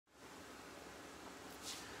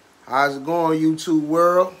How's it going, YouTube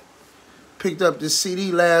world? Picked up this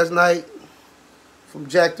CD last night from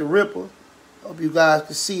Jack the Ripper. Hope you guys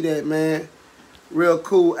can see that, man. Real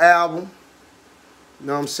cool album. You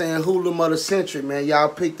know what I'm saying? Hoodlum of the Century, man. Y'all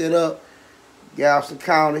picked it up. Galveston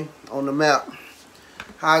County on the map.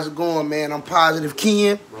 How's it going, man? I'm Positive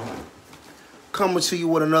Ken. Coming to you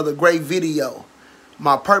with another great video.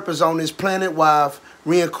 My purpose on this planet, why I've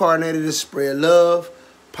reincarnated, is spread love,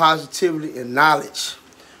 positivity, and knowledge.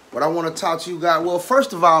 But I want to talk to you guys. Well,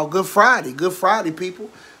 first of all, Good Friday. Good Friday, people.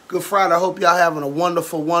 Good Friday. I hope y'all having a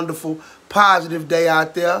wonderful, wonderful, positive day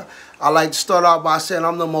out there. I like to start off by saying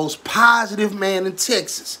I'm the most positive man in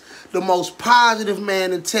Texas. The most positive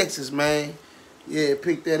man in Texas, man. Yeah,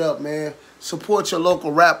 pick that up, man. Support your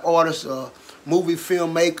local rap artists, movie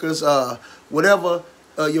filmmakers, whatever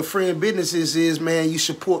your friend businesses is, man. You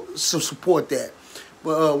support that.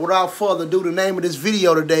 But without further ado, the name of this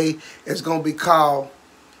video today is going to be called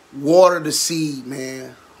Water the Seed,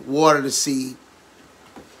 man. Water the seed.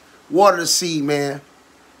 Water the seed, man.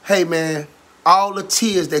 Hey, man, all the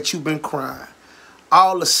tears that you've been crying,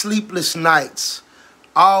 all the sleepless nights,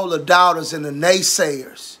 all the doubters and the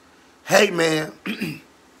naysayers. Hey, man.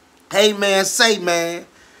 Hey, man, say, man.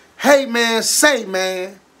 Hey, man, say,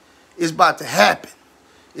 man. It's about to happen.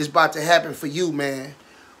 It's about to happen for you, man.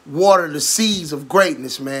 Water the seeds of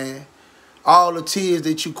greatness, man. All the tears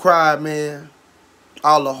that you cried, man.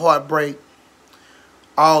 All the heartbreak,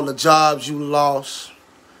 all the jobs you lost,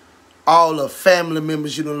 all the family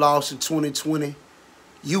members you done lost in 2020,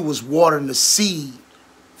 you was watering the seed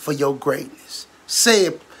for your greatness. Say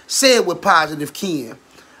it with Positive Ken.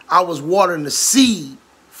 I was watering the seed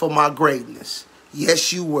for my greatness.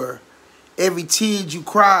 Yes, you were. Every tear you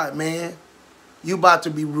cried, man, you about to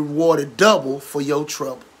be rewarded double for your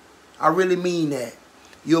trouble. I really mean that.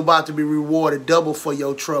 You're about to be rewarded double for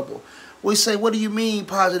your trouble. We say, what do you mean,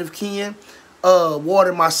 Positive Ken?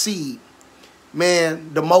 Water my seed.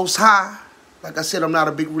 Man, the Most High, like I said, I'm not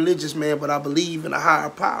a big religious man, but I believe in a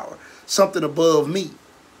higher power, something above me.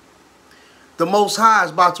 The Most High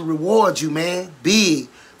is about to reward you, man, big,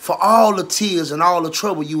 for all the tears and all the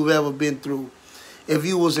trouble you've ever been through. If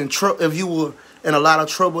you were in a lot of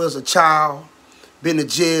trouble as a child, been to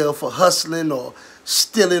jail for hustling or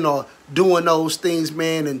stealing or doing those things,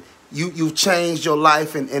 man, and you've changed your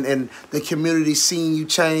life and the community seen you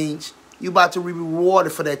change. You about to be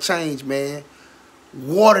rewarded for that change, man.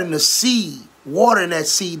 Watering the seed. Watering that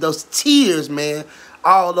seed. Those tears, man.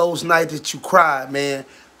 All those nights that you cried, man.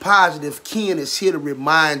 Positive Ken is here to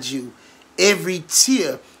remind you. Every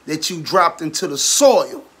tear that you dropped into the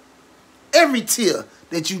soil. Every tear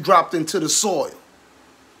that you dropped into the soil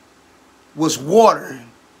was watering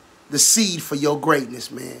the seed for your greatness,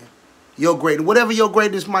 man. Your greatness, whatever your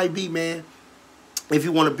greatness might be, man. If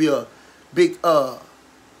you want to be a big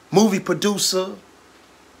movie producer,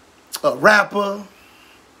 a rapper,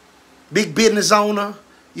 big business owner,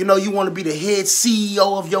 you know, you want to be the head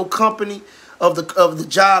CEO of your company, of the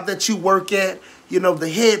job that you work at, you know, the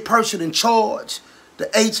head person in charge, the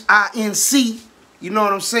HINC, you know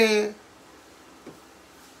what I'm saying?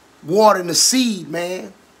 Watering the seed,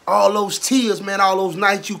 man. All those tears, man, all those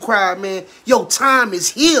nights you cried, man. Your time is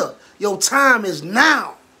here. Your time is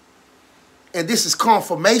now. And this is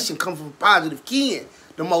confirmation coming from Positive Ken,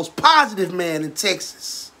 the most positive man in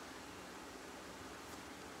Texas.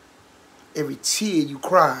 Every tear you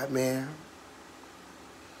cried, man,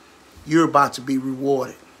 you're about to be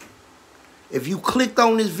rewarded. If you clicked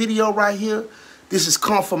on this video right here, this is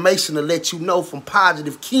confirmation to let you know from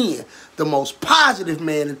Positive Ken, the most positive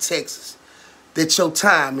man in Texas, that your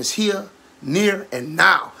time is here, near, and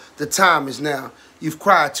now. The time is now. You've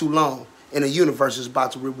cried too long, and the universe is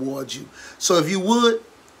about to reward you. So if you would,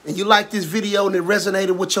 and you like this video and it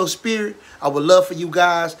resonated with your spirit, I would love for you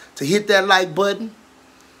guys to hit that like button,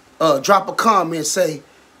 drop a comment, say,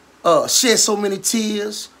 shed so many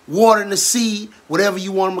tears, watering the seed, whatever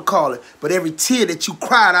you want them to call it. But every tear that you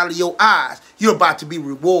cried out of your eyes, you're about to be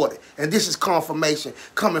rewarded. And this is confirmation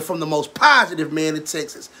coming from the most positive man in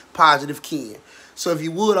Texas, Positive Ken. So if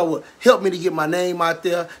you would, I would help me to get my name out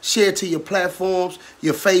there. Share it to your platforms,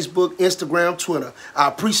 your Facebook, Instagram, Twitter. I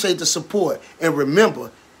appreciate the support. And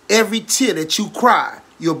remember, every tear that you cry,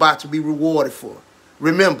 you're about to be rewarded for.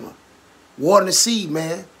 Remember, watering the seed,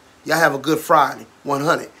 man. Y'all have a good Friday,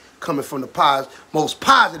 100. Coming from the most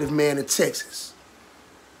positive man in Texas,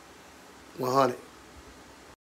 100.